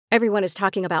Everyone is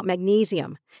talking about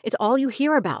magnesium. It's all you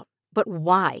hear about. But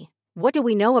why? What do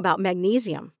we know about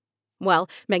magnesium? Well,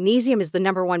 magnesium is the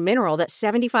number one mineral that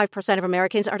 75% of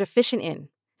Americans are deficient in.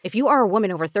 If you are a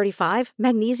woman over 35,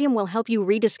 magnesium will help you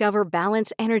rediscover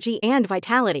balance, energy, and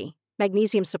vitality.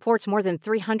 Magnesium supports more than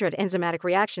 300 enzymatic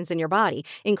reactions in your body,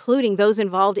 including those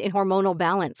involved in hormonal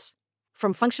balance.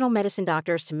 From functional medicine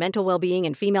doctors to mental well-being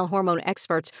and female hormone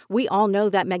experts, we all know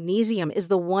that magnesium is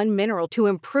the one mineral to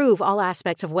improve all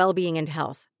aspects of well-being and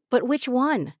health. But which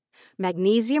one?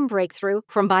 Magnesium Breakthrough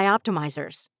from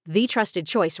Bioptimizers, the trusted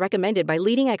choice recommended by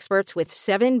leading experts with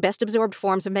 7 best-absorbed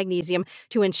forms of magnesium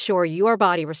to ensure your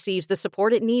body receives the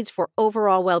support it needs for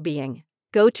overall well-being.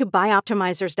 Go to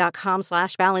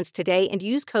bioptimizers.com/balance today and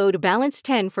use code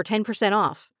BALANCE10 for 10%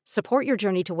 off. Support your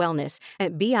journey to wellness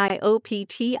at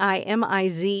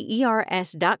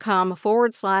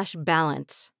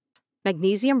bioptimizers.com/balance.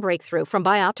 Magnesium Breakthrough from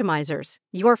Bioptimizers,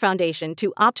 your foundation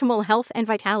to optimal health and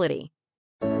vitality.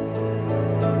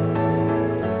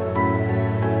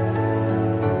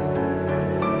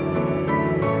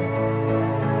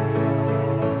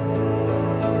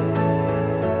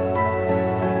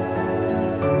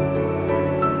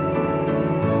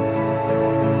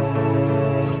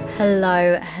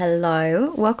 Hello.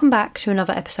 Welcome back to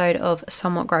another episode of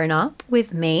Somewhat Grown Up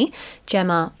with me,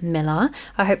 Gemma Miller.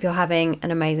 I hope you're having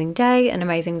an amazing day, an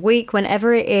amazing week,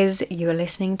 whenever it is you are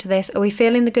listening to this. Are we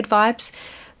feeling the good vibes?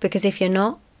 Because if you're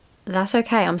not, that's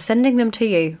okay. I'm sending them to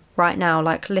you right now.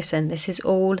 Like, listen, this is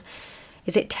all,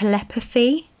 is it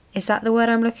telepathy? Is that the word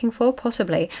I'm looking for?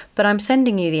 Possibly. But I'm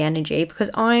sending you the energy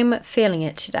because I'm feeling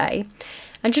it today.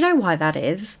 And do you know why that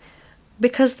is?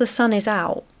 Because the sun is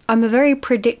out. I'm a very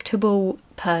predictable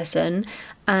person,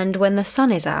 and when the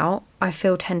sun is out, I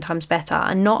feel 10 times better.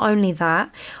 And not only that,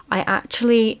 I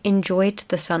actually enjoyed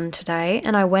the sun today,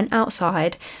 and I went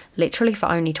outside literally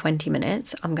for only 20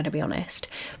 minutes, I'm going to be honest.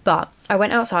 But I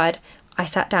went outside, I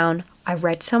sat down, I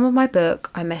read some of my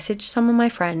book, I messaged some of my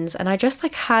friends, and I just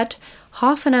had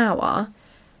half an hour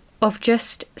of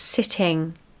just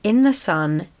sitting in the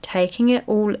sun, taking it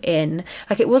all in.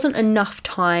 It wasn't enough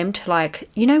time to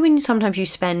when sometimes you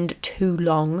spend too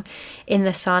long in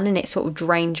the sun and it sort of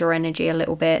drains your energy a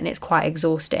little bit and it's quite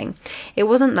exhausting. It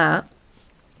wasn't that.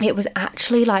 It was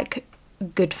actually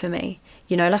good for me.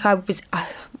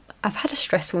 I've had a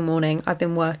stressful morning. I've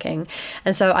been working.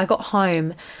 And so I got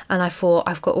home and I thought,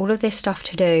 I've got all of this stuff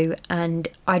to do and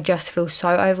I just feel so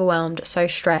overwhelmed, so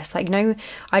stressed. I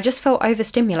just felt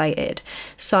overstimulated.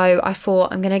 So I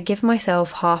thought I'm going to give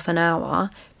myself half an hour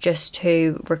just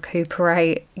to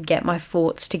recuperate, get my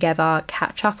thoughts together,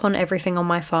 catch up on everything on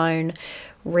my phone,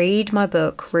 read my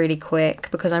book really quick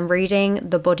because I'm reading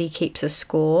The Body Keeps a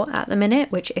Score at the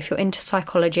minute, which if you're into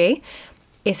psychology,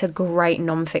 it's a great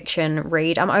non-fiction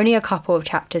read. I'm only a couple of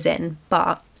chapters in,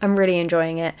 but I'm really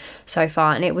enjoying it so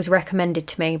far. And it was recommended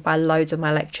to me by loads of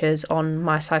my lectures on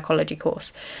my psychology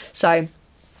course. So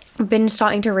I've been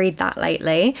starting to read that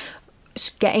lately,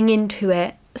 getting into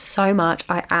it so much.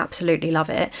 I absolutely love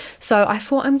it. So I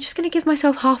thought I'm just going to give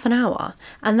myself half an hour.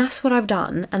 And that's what I've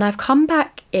done. And I've come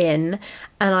back in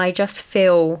and I just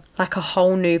feel like a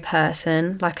whole new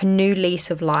person, like a new lease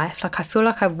of life. I feel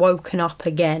like I've woken up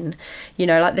again.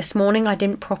 This morning I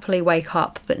didn't properly wake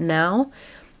up, but now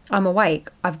I'm awake.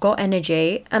 I've got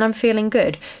energy and I'm feeling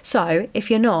good. So if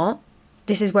you're not,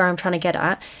 this is where I'm trying to get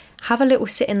at. Have a little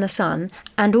sit in the sun.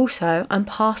 And also I'm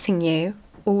passing you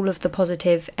all of the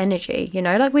positive energy,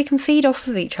 we can feed off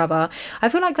of each other. I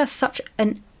feel like that's such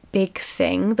a big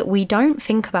thing that we don't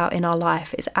think about in our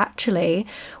life, is actually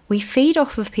we feed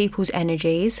off of people's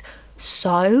energies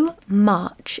so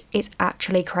much. It's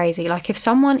actually crazy. If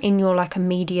someone in your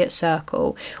immediate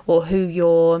circle or who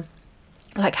you're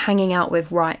hanging out with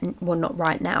not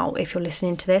right now if you're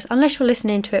listening to this, unless you're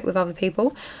listening to it with other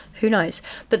people, who knows,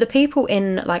 but the people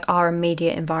in our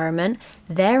immediate environment,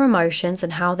 their emotions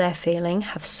and how they're feeling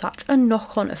have such a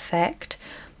knock-on effect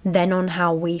then on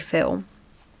how we feel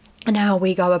and how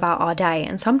we go about our day.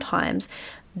 And sometimes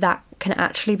that can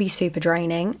actually be super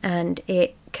draining and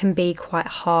it can be quite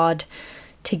hard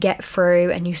to get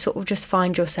through, and you sort of just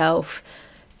find yourself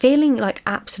feeling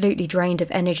absolutely drained of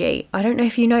energy. I don't know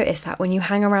if you notice that when you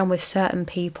hang around with certain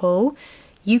people,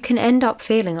 you can end up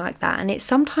feeling like that. And it's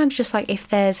sometimes just if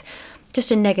there's just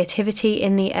a negativity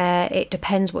in the air, it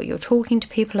depends what you're talking to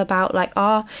people about.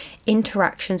 Our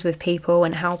interactions with people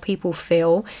and how people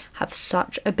feel have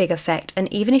such a big effect.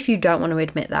 And even if you don't want to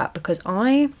admit that, because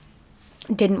I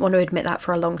didn't want to admit that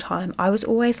for a long time. I was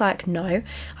always no,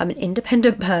 I'm an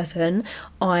independent person.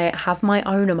 I have my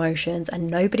own emotions and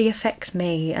nobody affects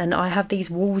me and I have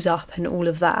these walls up and all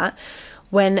of that.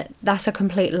 when that's a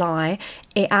complete lie.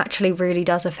 It actually really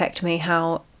does affect me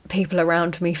how people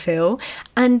around me feel,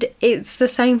 and it's the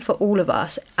same for all of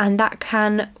us, and that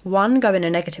can, one, go in a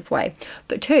negative way,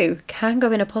 but two, can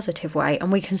go in a positive way,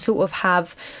 and we can sort of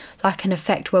have like an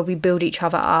effect where we build each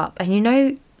other up. And you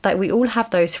know, like we all have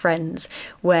those friends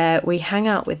where we hang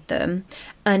out with them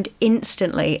and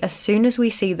instantly, as soon as we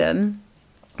see them,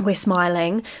 we're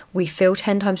smiling, we feel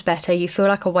 10 times better, you feel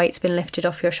like a weight's been lifted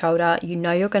off your shoulder, you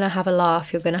know you're going to have a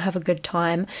laugh, you're going to have a good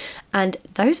time. And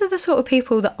those are the sort of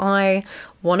people that I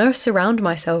want to surround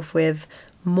myself with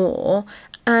more.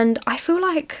 And I feel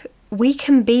like we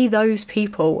can be those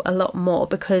people a lot more,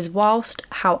 because whilst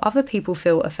how other people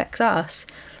feel affects us,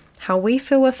 how we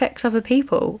feel affects other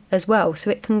people as well.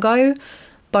 So it can go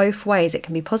both ways. It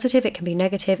can be positive, it can be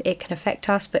negative, it can affect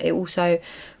us, but it also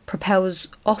propels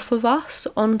off of us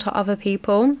onto other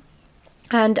people.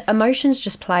 And emotions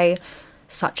just play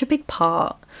such a big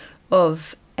part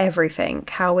of everything,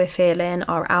 how we're feeling,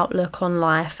 our outlook on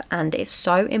life, and it's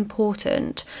so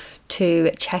important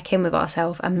to check in with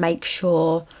ourselves and make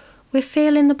sure we're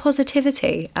feeling the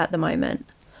positivity at the moment.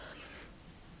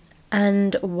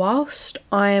 And whilst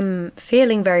I'm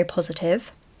feeling very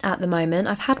positive at the moment,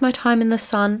 I've had my time in the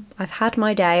sun, I've had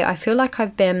my day, I feel like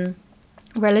I've been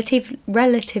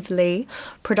relatively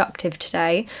productive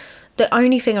today. The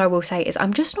only thing I will say is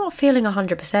I'm just not feeling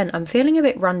 100%. I'm feeling a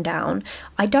bit run down.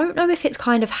 I don't know if it's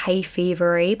kind of hay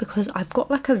fevery, because I've got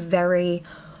like a very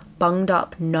bunged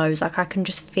up nose, like I can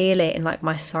just feel it in like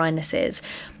my sinuses,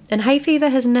 and hay fever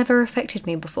has never affected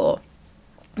me before.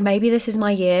 Maybe this is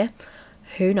my year,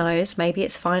 who knows, maybe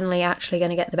it's finally actually going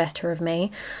to get the better of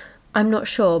me. I'm not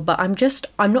sure, but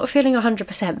I'm not feeling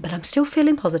 100%, but I'm still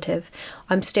feeling positive.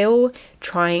 I'm still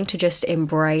trying to just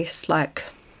embrace like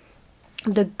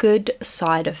the good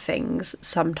side of things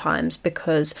sometimes,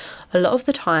 because a lot of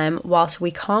the time, whilst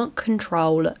we can't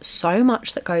control so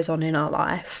much that goes on in our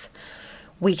life,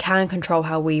 we can control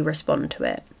how we respond to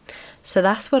it. So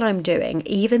that's what I'm doing,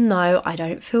 even though I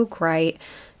don't feel great,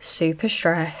 super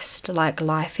stressed, like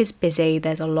life is busy,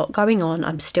 there's a lot going on.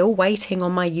 I'm still waiting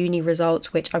on my uni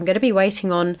results, which I'm going to be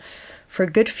waiting on for a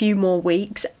good few more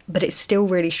weeks, but it's still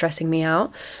really stressing me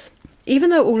out. Even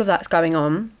though all of that's going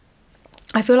on,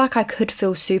 I feel like I could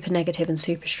feel super negative and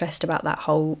super stressed about that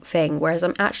whole thing, whereas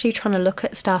I'm actually trying to look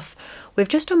at stuff with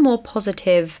just a more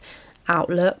positive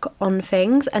outlook on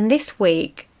things. And this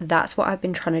week, that's what I've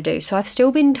been trying to do. So I've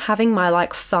still been having my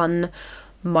like fun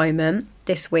moment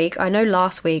this week. I know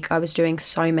last week I was doing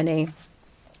so many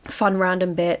fun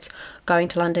random bits, going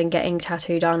to London, getting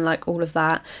tattoo done, like all of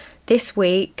that. This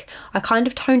week I kind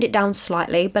of toned it down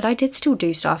slightly, but I did still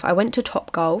do stuff. I went to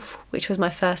Topgolf, which was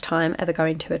my first time ever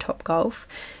going to a Topgolf.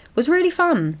 It was really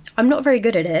fun. I'm not very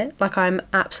good at it, like I'm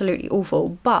absolutely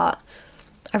awful, but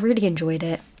I really enjoyed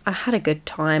it. I had a good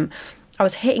time. I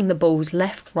was hitting the balls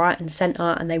left, right and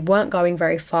centre, and they weren't going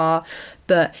very far,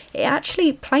 but it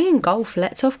actually, playing golf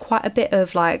lets off quite a bit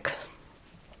of like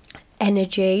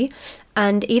energy.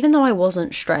 And even though I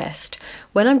wasn't stressed,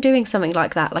 when I'm doing something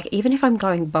like that, like even if I'm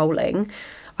going bowling,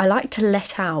 I like to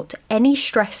let out any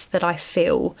stress that I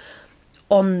feel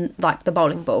on like the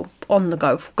bowling ball, on the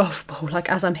golf ball, like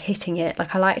as I'm hitting it.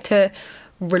 Like I like to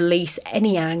release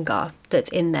any anger that's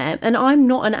in there. And I'm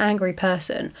not an angry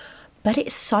person, but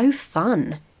it's so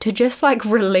fun to just like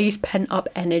release pent up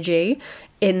energy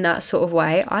in that sort of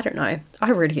way. I don't know. I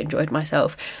really enjoyed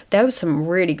myself. There was some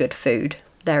really good food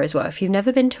there as well. If you've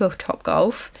never been to a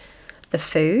Topgolf, the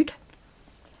food,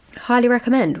 highly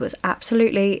recommend, was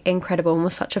absolutely incredible and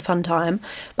was such a fun time.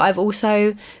 But I've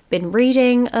also been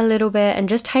reading a little bit and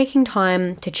just taking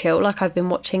time to chill. Like I've been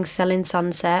watching Selling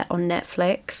Sunset on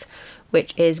Netflix,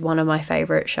 which is one of my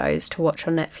favourite shows to watch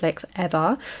on Netflix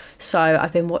ever. So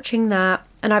I've been watching that,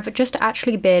 and I've just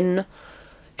actually been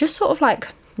just sort of like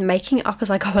making it up as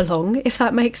I go along, if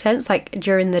that makes sense. Like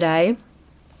during the day,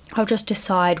 I'll just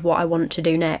decide what I want to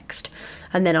do next,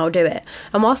 and then I'll do it.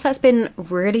 And whilst that's been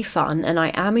really fun and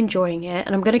I am enjoying it,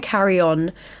 and I'm going to carry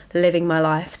on living my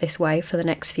life this way for the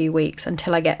next few weeks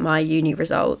until I get my uni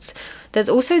results, there's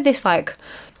also this like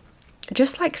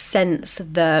just like sense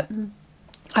that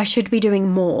I should be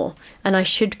doing more, and I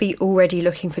should be already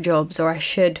looking for jobs, or I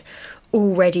should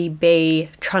already be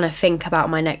trying to think about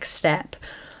my next step.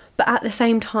 But at the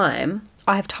same time,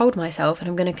 I have told myself, and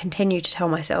I'm going to continue to tell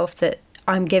myself, that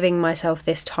I'm giving myself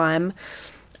this time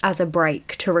as a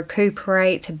break to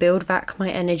recuperate, to build back my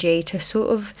energy, to sort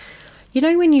of, you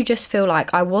know, when you just feel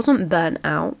like I wasn't burnt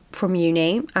out from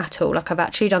uni at all. Like I've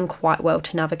actually done quite well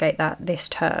to navigate that this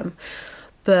term,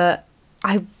 but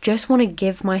I just want to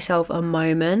give myself a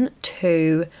moment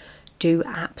to do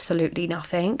absolutely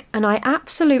nothing. And I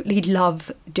absolutely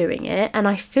love doing it and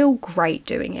I feel great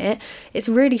doing it. It's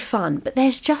really fun. But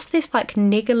there's just this like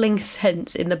niggling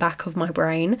sense in the back of my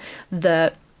brain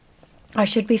that I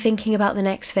should be thinking about the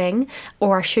next thing,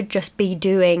 or I should just be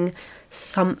doing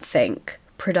something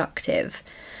productive.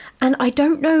 And I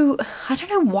don't know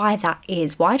why that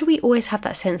is. Why do we always have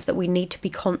that sense that we need to be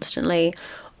constantly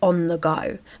on the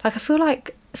go? Like, I feel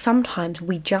like sometimes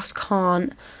we just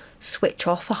can't switch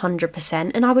off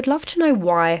 100%. And I would love to know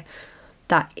why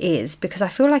that is, because I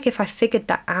feel like if I figured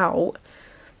that out,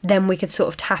 then we could sort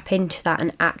of tap into that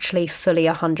and actually fully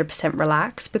 100%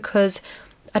 relax, because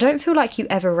I don't feel like you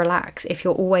ever relax if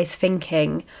you're always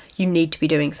thinking you need to be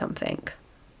doing something.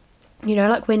 You know,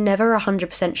 like we're never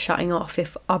 100% shutting off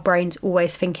if our brain's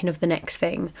always thinking of the next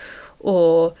thing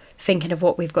or thinking of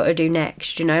what we've got to do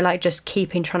next, you know, like just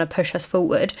keeping trying to push us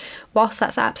forward. Whilst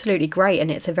that's absolutely great and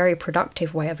it's a very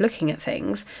productive way of looking at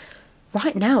things,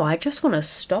 right now I just want to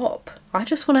stop. I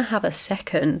just want to have a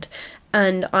second.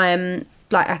 And I'm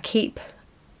like, I keep,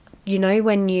 you know,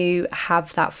 when you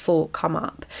have that thought come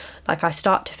up, like I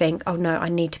start to think, oh no, I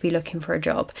need to be looking for a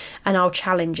job, and I'll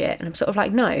challenge it. And I'm sort of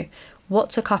like, no,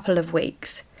 what's a couple of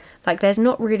weeks? Like there's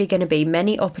not really going to be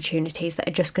many opportunities that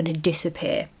are just going to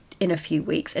disappear in a few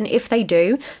weeks. And if they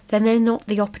do, then they're not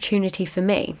the opportunity for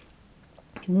me.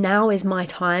 Now is my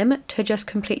time to just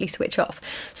completely switch off.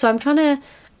 So I'm trying to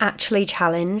actually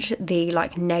challenge the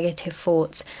like negative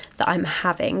thoughts that I'm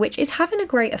having, which is having a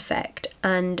great effect,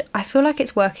 and I feel like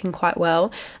it's working quite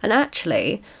well. And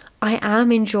actually I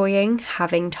am enjoying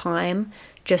having time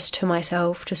just to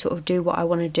myself to sort of do what I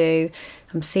want to do.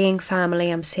 I'm seeing family,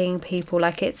 I'm seeing people,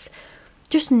 like it's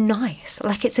just nice.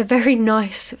 Like it's a very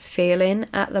nice feeling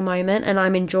at the moment, and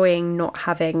I'm enjoying not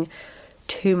having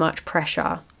too much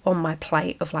pressure on my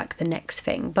plate of like the next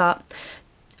thing. But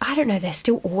I don't know, there's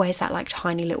still always that like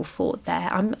tiny little thought there.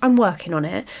 I'm working on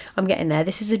it. I'm getting there.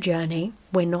 This is a journey.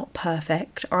 We're not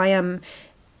perfect. I am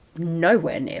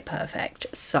nowhere near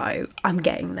perfect. So I'm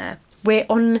getting there. We're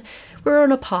on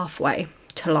a pathway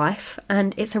to life,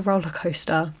 and it's a roller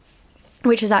coaster,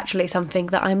 which is actually something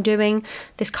that I'm doing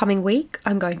this coming week.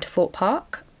 I'm going to Thorpe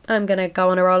Park. I'm going to go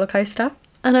on a roller coaster,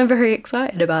 and I'm very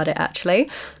excited about it actually.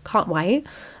 Can't wait.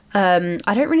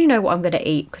 I don't really know what I'm going to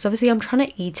eat, because obviously I'm trying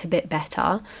to eat a bit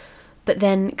better, but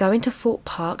then going to Thorpe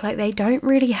Park, like they don't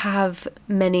really have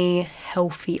many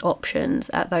healthy options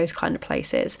at those kind of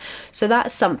places. So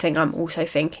that's something I'm also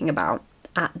thinking about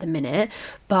at the minute,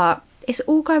 but it's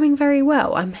all going very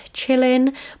well. I'm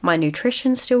chilling. My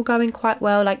nutrition's still going quite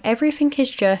well. Like everything is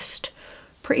just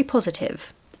pretty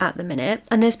positive at the minute.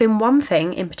 And there's been one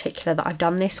thing in particular that I've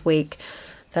done this week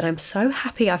that I'm so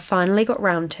happy I finally got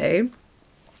round to,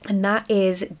 and that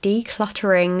is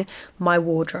decluttering my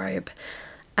wardrobe.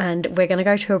 And we're going to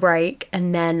go to a break,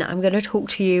 and then I'm going to talk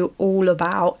to you all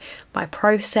about my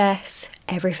process,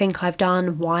 everything I've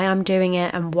done, why I'm doing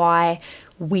it, and why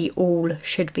we all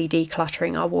should be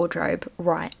decluttering our wardrobe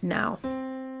right now.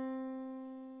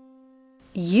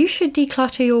 You should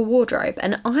declutter your wardrobe,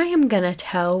 and I am going to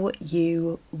tell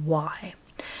you why.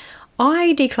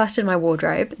 I decluttered my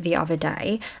wardrobe the other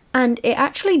day, and it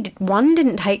actually,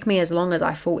 didn't take me as long as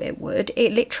I thought it would.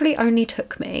 It literally only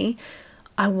took me,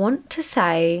 I want to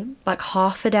say, like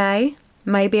half a day,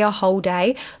 maybe a whole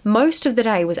day. Most of the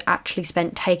day was actually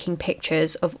spent taking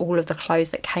pictures of all of the clothes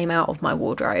that came out of my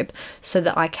wardrobe so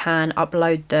that I can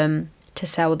upload them to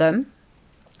sell them,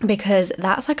 because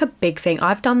that's like a big thing.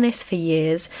 I've done this for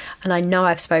years, and I know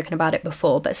I've spoken about it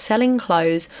before, but selling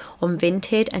clothes on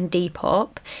Vinted and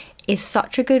Depop is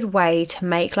such a good way to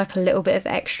make like a little bit of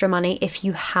extra money if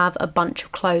you have a bunch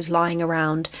of clothes lying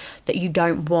around that you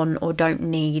don't want or don't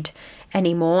need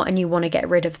anymore and you want to get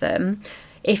rid of them.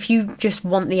 If you just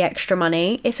want the extra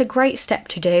money, it's a great step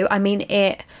to do. I mean,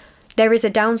 there is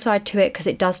a downside to it because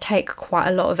it does take quite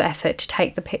a lot of effort to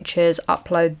take the pictures,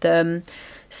 upload them,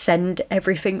 send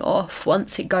everything off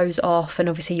once it goes off, and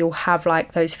obviously you'll have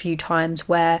like those few times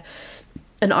where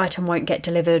an item won't get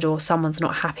delivered or someone's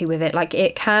not happy with it. Like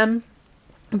it can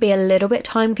be a little bit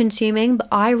time consuming, but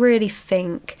I really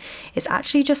think it's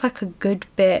actually just like a good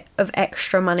bit of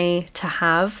extra money to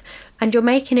have, and you're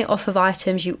making it off of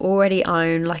items you already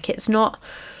own. Like it's not,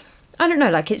 I don't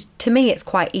know, like to me it's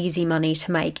quite easy money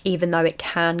to make, even though it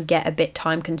can get a bit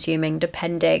time consuming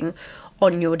depending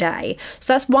on your day.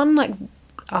 So that's one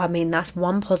that's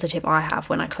one positive I have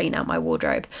when I clean out my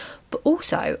wardrobe. But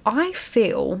also I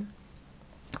feel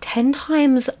 10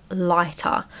 times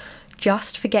lighter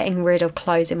just for getting rid of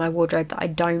clothes in my wardrobe that I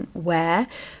don't wear,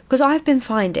 because I've been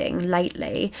finding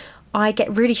lately I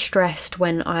get really stressed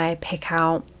when I pick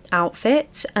out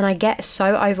outfits, and I get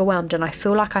so overwhelmed and I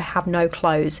feel like I have no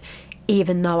clothes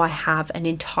even though I have an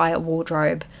entire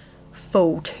wardrobe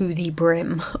full to the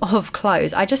brim of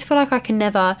clothes. I just feel like I can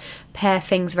never pair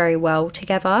things very well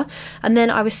together. And then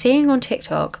I was seeing on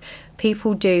TikTok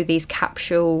people do these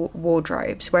capsule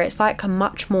wardrobes where it's like a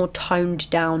much more toned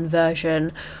down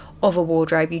version of a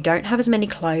wardrobe. You don't have as many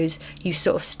clothes, you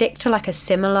sort of stick to like a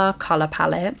similar colour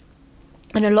palette,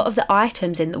 and a lot of the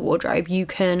items in the wardrobe you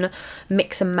can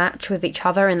mix and match with each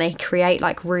other, and they create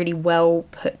like really well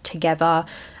put together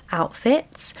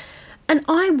outfits. And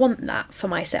I want that for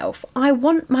myself. I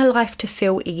want my life to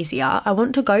feel easier. I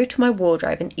want to go to my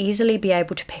wardrobe and easily be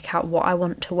able to pick out what I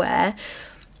want to wear.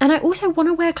 And I also want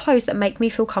to wear clothes that make me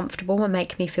feel comfortable and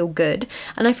make me feel good.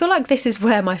 And I feel like this is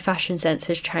where my fashion sense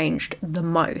has changed the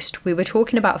most. We were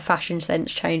talking about fashion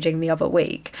sense changing the other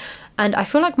week. And I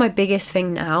feel like my biggest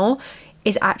thing now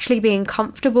is actually being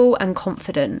comfortable and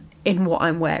confident in what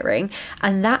I'm wearing.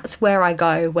 And that's where I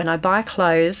go when I buy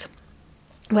clothes,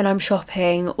 when I'm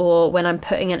shopping, or when I'm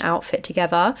putting an outfit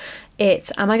together.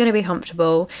 It's, am I going to be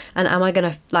comfortable, and am I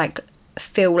going to like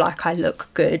feel like I look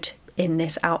good in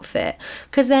this outfit?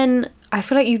 Because then I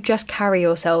feel like you just carry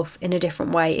yourself in a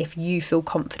different way if you feel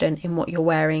confident in what you're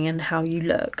wearing and how you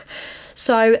look.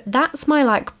 So that's my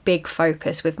like big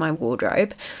focus with my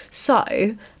wardrobe.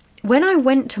 So when I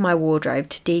went to my wardrobe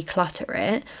to declutter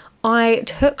it, I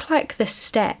took like the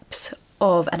steps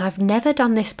of, and I've never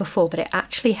done this before, but it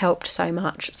actually helped so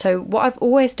much. So what I've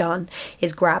always done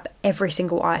is grab every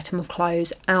single item of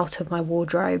clothes out of my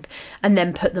wardrobe and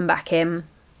then put them back in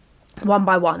one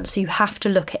by one. So you have to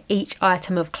look at each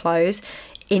item of clothes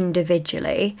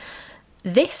individually.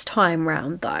 This time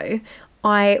round though,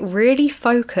 I really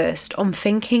focused on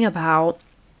thinking about,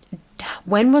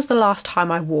 when was the last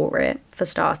time I wore it, for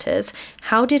starters?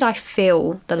 How did I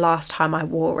feel the last time I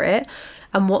wore it?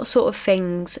 And what sort of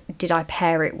things did I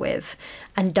pair it with?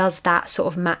 And does that sort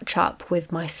of match up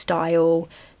with my style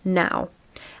now?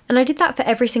 And I did that for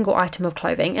every single item of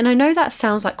clothing. And I know that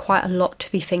sounds like quite a lot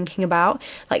to be thinking about.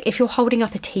 Like if you're holding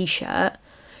up a t-shirt,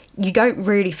 you don't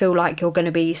really feel like you're going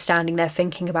to be standing there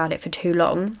thinking about it for too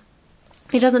long.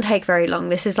 It doesn't take very long.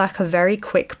 This is like a very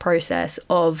quick process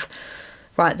of,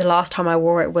 right, the last time I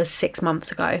wore it was 6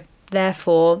 months ago.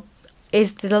 Therefore,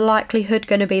 is the likelihood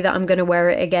going to be that I'm going to wear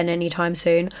it again anytime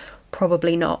soon?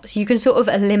 Probably not. So you can sort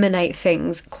of eliminate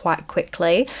things quite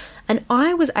quickly. And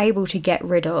I was able to get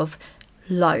rid of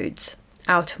loads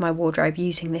out of my wardrobe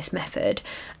using this method.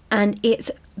 And it's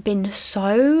been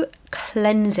so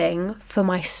cleansing for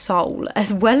my soul,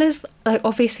 as well as like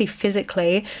obviously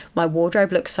physically, my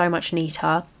wardrobe looks so much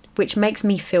neater, which makes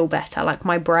me feel better. Like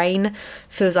my brain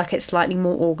feels like it's slightly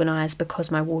more organised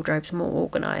because my wardrobe's more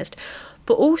organised.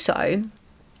 But also,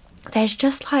 there's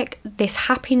just like this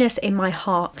happiness in my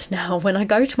heart now when I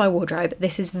go to my wardrobe.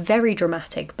 This is very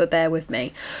dramatic, but bear with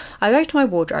me. I go to my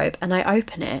wardrobe and I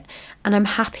open it and I'm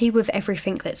happy with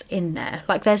everything that's in there.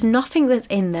 Like there's nothing that's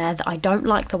in there that I don't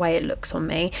like the way it looks on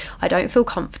me. I don't feel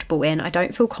comfortable in. I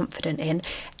don't feel confident in.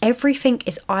 Everything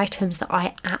is items that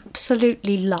I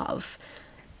absolutely love.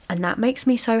 And that makes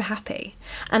me so happy.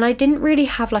 And I didn't really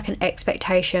have like an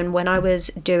expectation when I was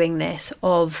doing this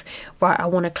of, right, I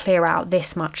want to clear out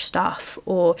this much stuff.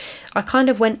 Or I kind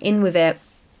of went in with it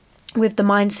with the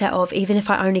mindset of, even if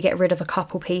I only get rid of a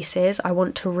couple pieces, I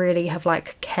want to really have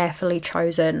like carefully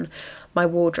chosen my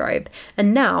wardrobe.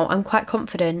 And now I'm quite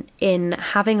confident in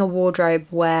having a wardrobe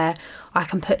where I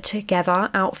can put together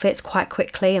outfits quite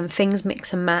quickly and things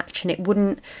mix and match, and it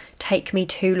wouldn't take me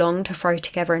too long to throw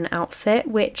together an outfit,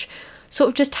 which sort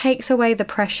of just takes away the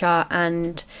pressure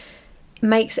and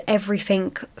makes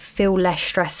everything feel less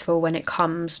stressful when it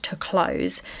comes to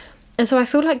clothes. And so I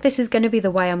feel like this is going to be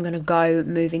the way I'm going to go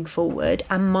moving forward.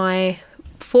 And my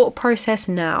thought process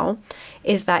now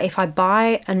is that if I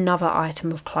buy another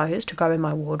item of clothes to go in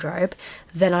my wardrobe,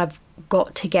 then I've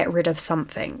got to get rid of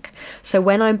something. So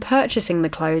when I'm purchasing the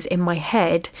clothes, in my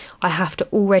head, I have to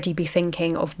already be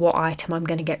thinking of what item I'm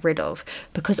going to get rid of,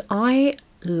 because I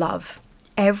love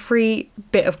every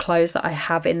bit of clothes that I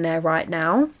have in there right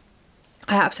now.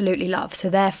 I absolutely love. So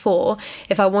therefore,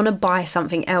 if I want to buy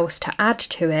something else to add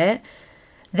to it,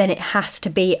 then it has to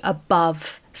be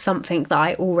above something that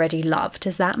I already love.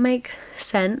 Does that make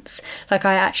sense? Like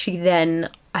I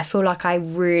feel like I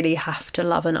really have to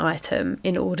love an item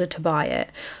in order to buy it,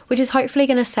 which is hopefully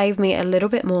going to save me a little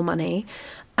bit more money,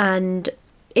 and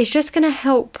it's just going to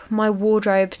help my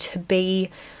wardrobe to be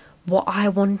what I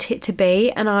want it to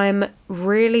be. And I'm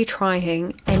really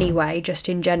trying anyway, just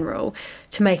in general,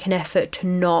 to make an effort to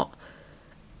not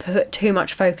put too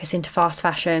much focus into fast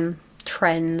fashion,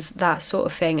 trends, that sort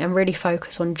of thing, and really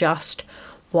focus on just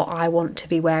what I want to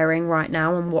be wearing right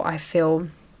now and what I feel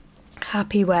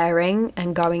happy wearing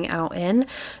and going out in,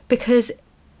 because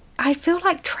I feel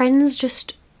like trends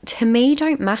just, to me,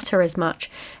 don't matter as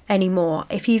much anymore.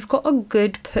 If you've got a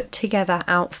good put together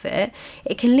outfit,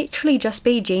 it can literally just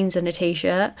be jeans and a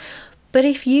t-shirt. But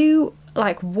if you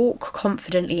like walk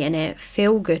confidently in it,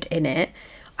 feel good in it,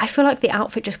 I feel like the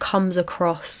outfit just comes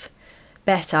across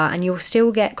better, and you'll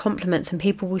still get compliments and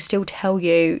people will still tell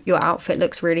you your outfit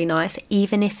looks really nice,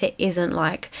 even if it isn't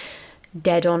like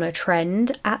dead on a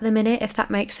trend at the minute, if that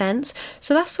makes sense.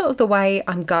 So that's sort of the way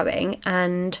I'm going.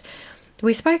 And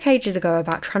we spoke ages ago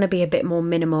about trying to be a bit more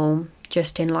minimal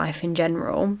just in life in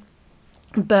general.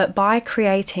 But by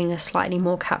creating a slightly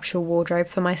more capsule wardrobe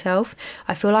for myself,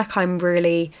 I feel like I'm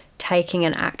really taking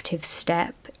an active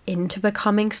step into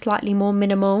becoming slightly more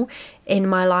minimal in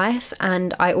my life.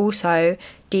 And I also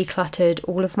decluttered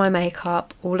all of my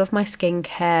makeup, all of my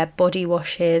skincare, body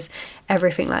washes,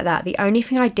 everything like that. The only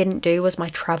thing I didn't do was my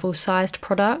travel sized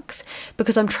products,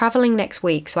 because I'm traveling next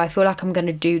week, so I feel like I'm going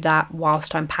to do that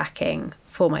whilst I'm packing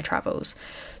for my travels.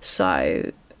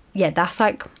 So yeah, that's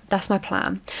my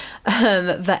plan.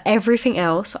 But everything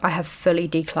else I have fully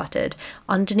decluttered.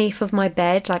 Underneath of my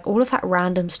bed, like all of that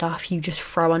random stuff you just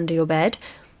throw under your bed,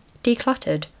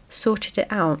 decluttered, sorted it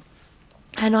out.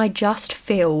 And I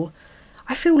feel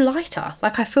lighter.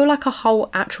 Like I feel like a whole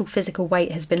actual physical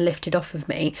weight has been lifted off of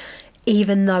me,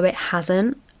 even though it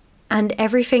hasn't. And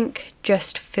everything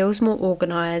just feels more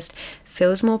organised,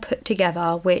 feels more put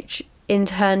together, which in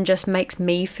turn just makes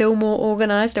me feel more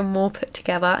organised and more put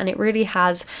together, and it really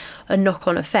has a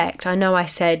knock-on effect. I know I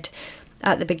said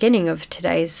at the beginning of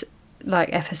today's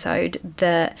episode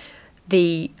that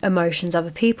the emotions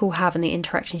other people have and the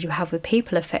interactions you have with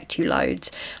people affect you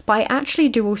loads, but I actually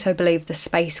do also believe the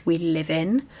space we live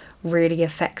in really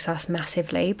affects us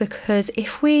massively, because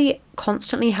if we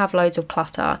constantly have loads of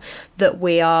clutter that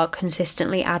we are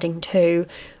consistently adding to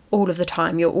all of the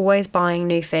time, you're always buying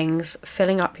new things,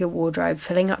 filling up your wardrobe,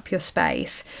 filling up your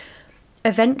space,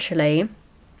 eventually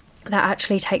that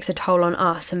actually takes a toll on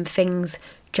us and things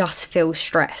just feel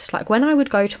stressed. Like when I would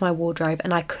go to my wardrobe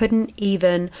and I couldn't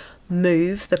even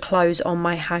move the clothes on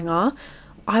my hanger,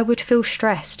 I would feel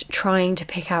stressed trying to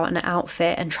pick out an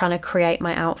outfit and trying to create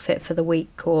my outfit for the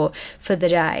week or for the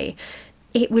day.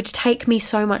 It would take me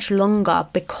so much longer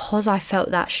because I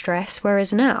felt that stress,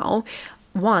 whereas now,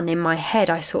 one, in my head,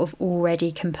 I sort of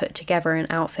already can put together an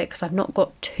outfit because I've not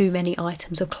got too many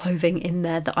items of clothing in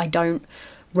there that I don't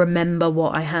remember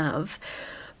what I have.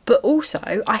 But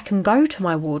also, I can go to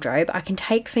my wardrobe, I can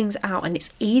take things out, and it's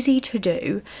easy to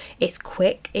do, it's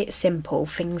quick, it's simple,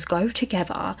 things go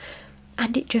together,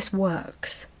 and it just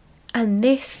works. And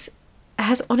this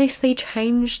has honestly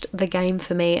changed the game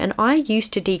for me. And I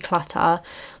used to declutter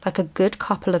like a good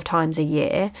couple of times a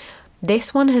year.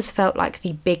 This one has felt like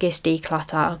the biggest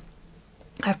declutter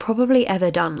I've probably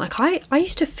ever done. Like I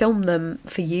used to film them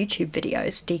for YouTube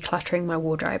videos, decluttering my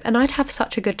wardrobe, and I'd have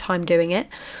such a good time doing it.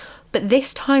 But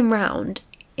this time round,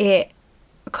 it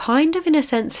kind of in a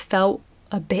sense felt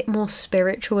a bit more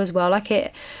spiritual as well. Like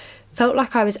it felt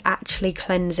like I was actually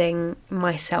cleansing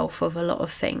myself of a lot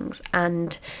of things,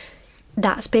 and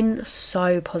that's been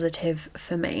so positive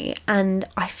for me. And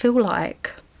I feel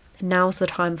like now's the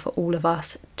time for all of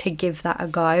us to give that a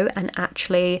go and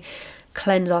actually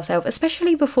cleanse ourselves,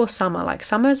 especially before summer. Like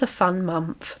summer is a fun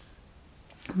month,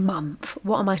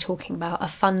 what am I talking about? A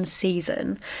fun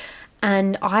season.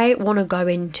 And I want to go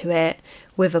into it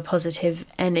with a positive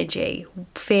energy,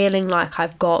 feeling like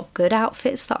I've got good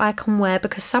outfits that I can wear,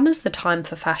 because summer's the time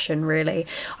for fashion, really.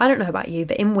 I don't know about you,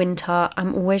 but in winter,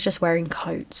 I'm always just wearing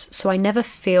coats. So I never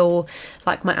feel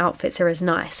like my outfits are as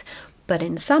nice. But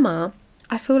in summer,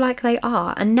 I feel like they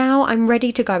are. And now I'm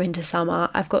ready to go into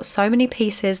summer. I've got so many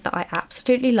pieces that I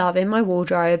absolutely love in my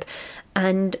wardrobe,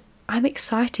 and I'm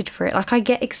excited for it. Like I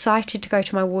get excited to go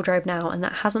to my wardrobe now, and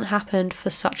that hasn't happened for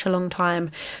such a long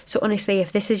time. So honestly,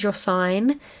 if this is your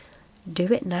sign,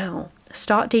 do it now.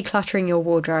 Start decluttering your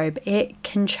wardrobe. It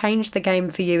can change the game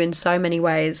for you in so many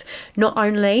ways. Not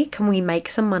only can we make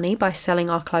some money by selling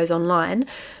our clothes online,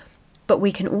 but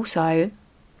we can also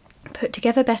put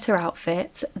together better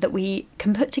outfits that we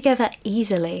can put together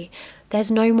easily. There's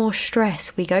no more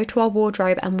stress. We go to our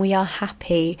wardrobe and we are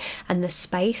happy, and the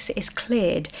space is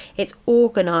cleared. It's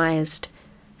organised.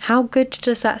 How good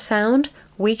does that sound?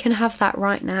 We can have that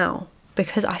right now,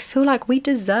 because I feel like we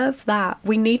deserve that.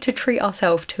 We need to treat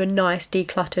ourselves to a nice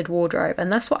decluttered wardrobe,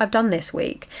 and that's what I've done this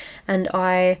week, and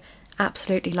I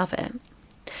absolutely love it.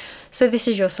 So this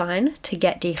is your sign to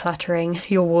get decluttering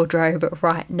your wardrobe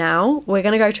right now. We're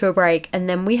going to go to a break, and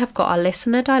then we have got our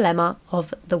listener dilemma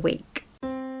of the week.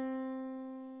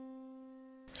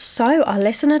 So our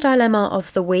listener dilemma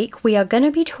of the week, we are going to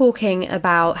be talking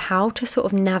about how to sort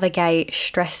of navigate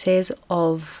stresses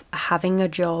of having a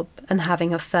job and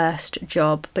having a first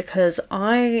job, because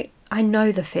I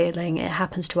know the feeling, it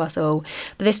happens to us all.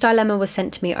 But this dilemma was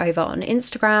sent to me over on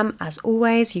Instagram. As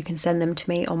always, you can send them to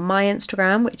me on my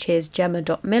Instagram, which is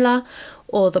gemma.miller,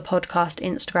 or the podcast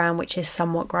Instagram, which is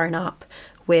Somewhat Grown Up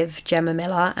with Gemma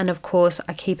Miller. And of course,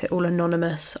 I keep it all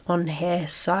anonymous on here,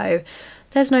 so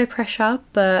there's no pressure,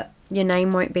 but your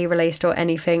name won't be released or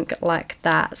anything like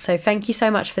that. So thank you so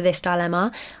much for this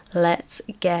dilemma. Let's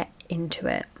get into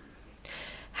it.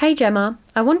 Hey Gemma,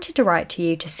 I wanted to write to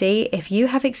you to see if you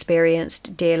have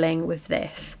experienced dealing with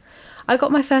this. I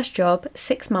got my first job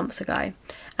 6 months ago,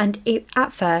 and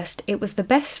at first it was the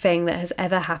best thing that has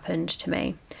ever happened to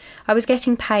me. I was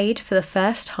getting paid for the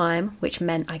first time, which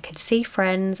meant I could see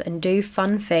friends and do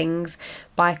fun things,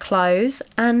 buy clothes,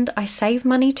 and I save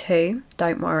money too,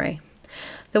 don't worry.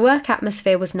 The work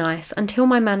atmosphere was nice until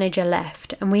my manager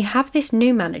left, and we have this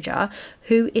new manager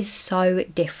who is so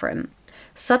different.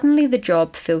 Suddenly the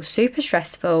job feels super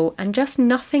stressful and just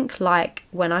nothing like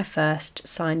when I first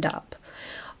signed up.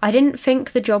 I didn't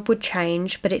think the job would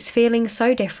change, but it's feeling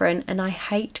so different and I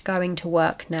hate going to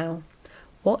work now.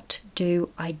 What do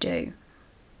I do?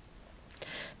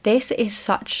 This is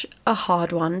such a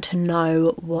hard one to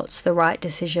know what's the right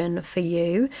decision for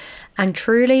you, and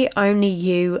truly only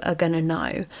you are going to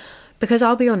know. Because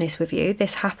I'll be honest with you,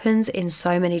 this happens in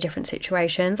so many different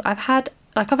situations.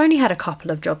 I've only had a couple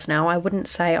of jobs now. I wouldn't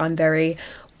say I'm very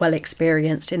well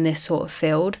experienced in this sort of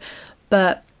field,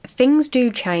 but things do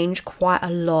change quite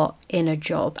a lot in a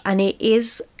job, and it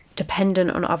is dependent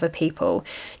on other people.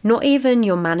 Not even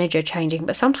your manager changing,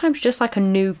 but sometimes just like a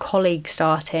new colleague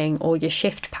starting or your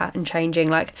shift pattern changing.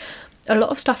 Like, a lot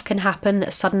of stuff can happen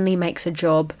that suddenly makes a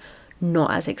job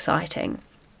not as exciting.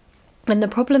 And the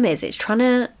problem is, it's trying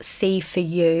to see for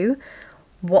you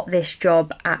what this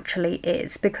job actually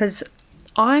is, because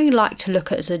I like to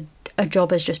look at a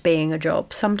job as just being a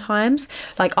job sometimes.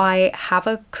 Like, I have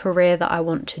a career that I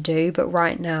want to do, but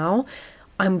right now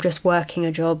I'm just working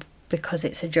a job because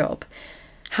it's a job.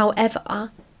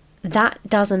 However, that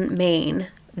doesn't mean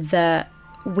that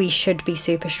we should be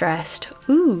super stressed.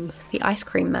 Ooh, the ice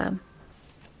cream man.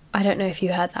 I don't know if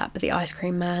you heard that, but the ice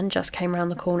cream man just came around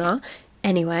the corner.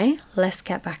 Anyway, let's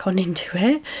get back on into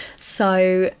it.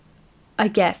 So,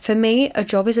 for me, a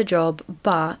job is a job,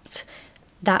 but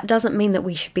that doesn't mean that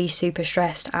we should be super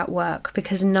stressed at work,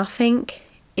 because nothing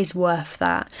is worth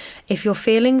that. If you're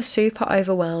feeling super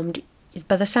overwhelmed,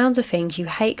 by the sounds of things, you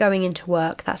hate going into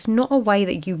work, that's not a way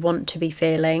that you want to be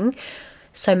feeling.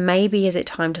 So maybe is it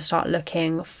time to start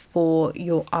looking for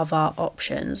your other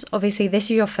options? Obviously, this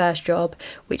is your first job,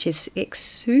 which is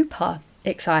super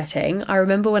exciting. I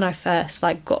remember when I first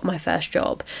got my first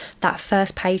job, that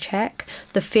first paycheck,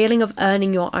 the feeling of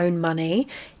earning your own money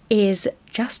is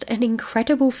just an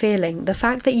incredible feeling. The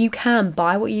fact that you can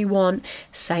buy what you want,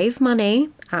 save money,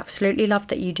 absolutely love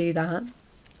that you do that.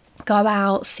 Go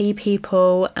out, see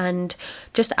people, and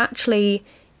just actually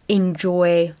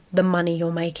enjoy the money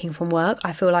you're making from work,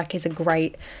 I feel like is a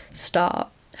great start.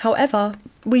 However,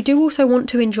 we do also want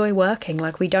to enjoy working.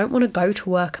 Like, we don't want to go to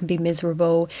work and be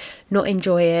miserable, not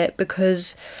enjoy it,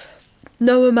 because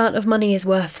no amount of money is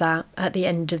worth that at the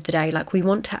end of the day. Like, we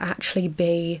want to actually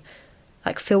be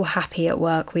feel happy at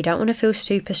work. We don't want to feel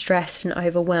super stressed and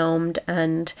overwhelmed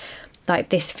and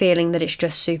this feeling that it's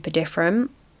just super different.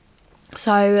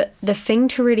 So the thing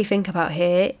to really think about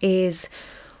here is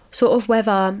sort of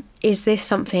whether is this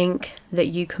something that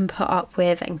you can put up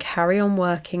with and carry on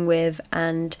working with,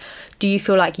 and do you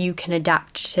feel like you can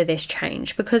adapt to this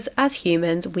change? Because as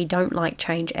humans, we don't like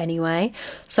change anyway.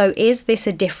 So is this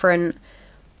a different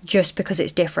just because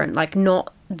it's different?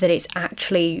 Not that it's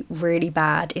actually really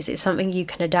bad. Is it something you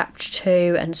can adapt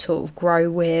to and sort of grow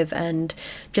with and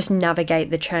just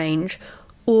navigate the change?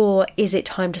 Or is it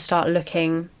time to start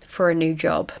looking for a new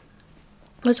job?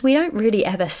 Because we don't really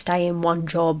ever stay in one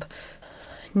job.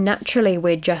 Naturally,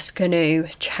 we're just going to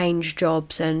change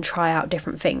jobs and try out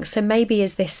different things. So maybe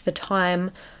is this the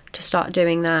time to start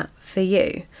doing that for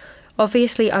you?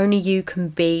 Obviously, only you can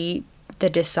be the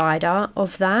decider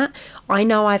of that. I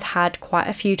know I've had quite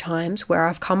a few times where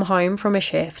I've come home from a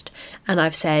shift and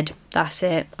I've said, that's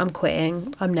it, I'm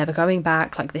quitting, I'm never going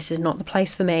back, this is not the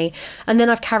place for me. And then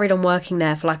I've carried on working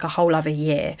there for a whole other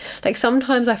year.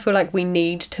 Sometimes I feel like we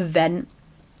need to vent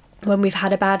when we've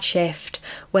had a bad shift,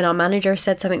 when our manager has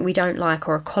said something we don't like,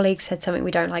 or a colleague said something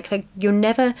we don't like.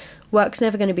 Work's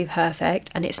never going to be perfect,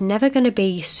 and it's never going to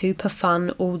be super fun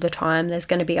all the time. There's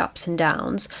going to be ups and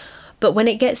downs. But when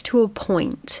it gets to a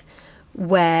point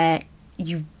where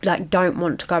you like don't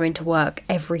want to go into work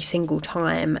every single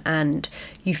time and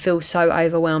you feel so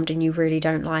overwhelmed and you really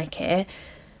don't like it,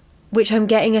 which I'm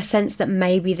getting a sense that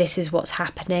maybe this is what's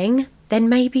happening, then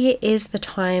maybe it is the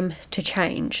time to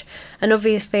change. And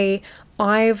obviously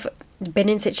I've been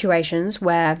in situations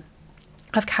where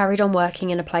I've carried on working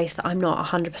in a place that I'm not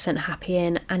 100% happy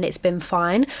in and it's been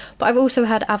fine. But I've also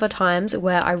had other times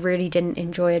where I really didn't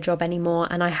enjoy a job anymore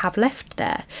and I have left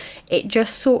there. It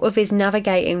just sort of is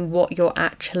navigating what you're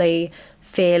actually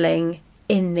feeling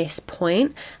in this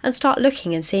point and start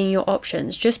looking and seeing your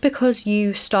options. Just because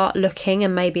you start looking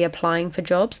and maybe applying for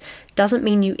jobs doesn't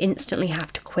mean you instantly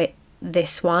have to quit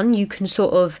this one. You can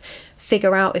sort of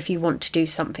figure out if you want to do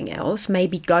something else,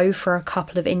 maybe go for a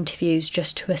couple of interviews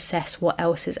just to assess what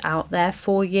else is out there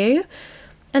for you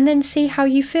and then see how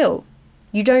you feel.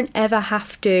 You don't ever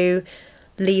have to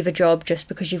leave a job just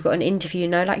because you've got an interview,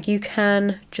 like you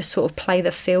can just sort of play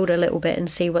the field a little bit and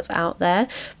see what's out there,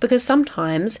 because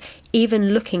sometimes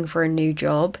even looking for a new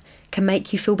job can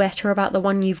make you feel better about the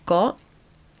one you've got.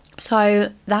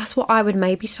 So that's what I would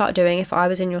maybe start doing if I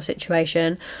was in your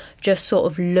situation, just sort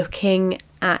of looking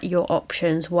at your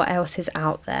options, what else is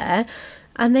out there,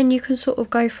 and then you can sort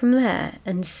of go from there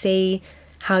and see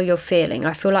how you're feeling.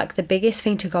 I feel like the biggest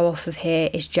thing to go off of here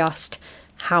is just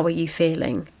how are you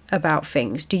feeling about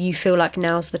things. Do you feel like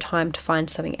now's the time to find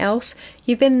something else?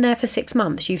 You've been there for 6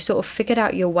 months, you've sort of figured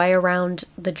out your way around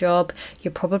the job,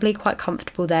 you're probably quite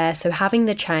comfortable there, so having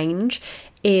the change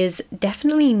is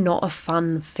definitely not a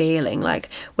fun feeling. Like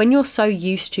when you're so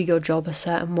used to your job a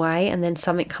certain way and then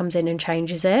something comes in and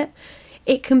changes it,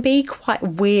 it can be quite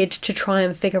weird to try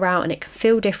and figure out, and it can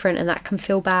feel different and that can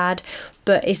feel bad.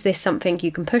 But is this something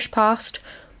you can push past,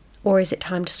 or is it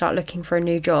time to start looking for a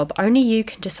new job? Only you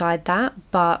can decide that,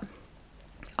 but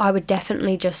I would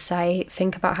definitely just say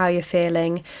think about how you're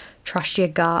feeling, trust your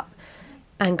gut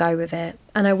and go with it.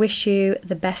 And I wish you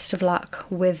the best of luck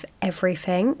with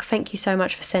everything. Thank you so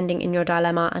much for sending in your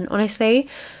dilemma, and honestly,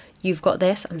 you've got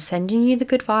this. I'm sending you the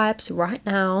good vibes right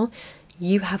now.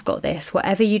 You have got this.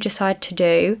 Whatever you decide to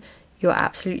do, you're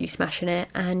absolutely smashing it,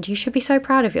 and you should be so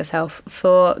proud of yourself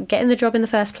for getting the job in the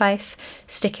first place,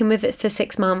 sticking with it for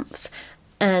 6 months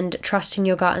and trusting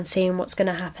your gut and seeing what's going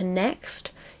to happen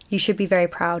next. You should be very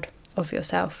proud of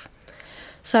yourself.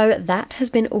 So that has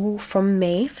been all from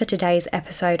me for today's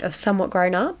episode of Somewhat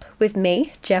Grown Up with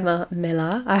me, Gemma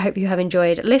Miller. I hope you have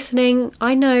enjoyed listening.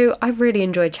 I know I really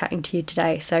enjoyed chatting to you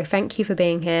today, so thank you for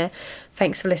being here.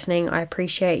 Thanks for listening. I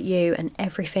appreciate you and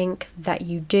everything that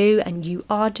you do and you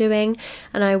are doing.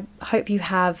 And I hope you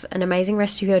have an amazing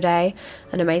rest of your day,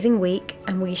 an amazing week,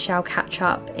 and we shall catch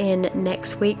up in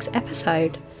next week's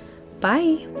episode.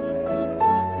 Bye.